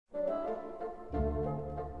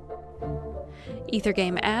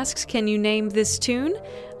Ethergame asks, can you name this tune?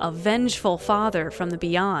 A Vengeful Father from the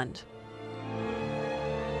Beyond.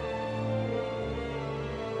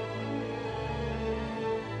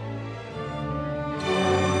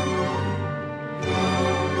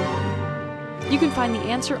 You can find the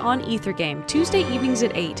answer on Ethergame, Tuesday evenings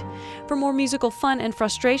at 8. For more musical fun and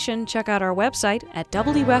frustration, check out our website at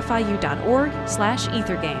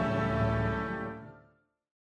wfiu.org/Ethergame.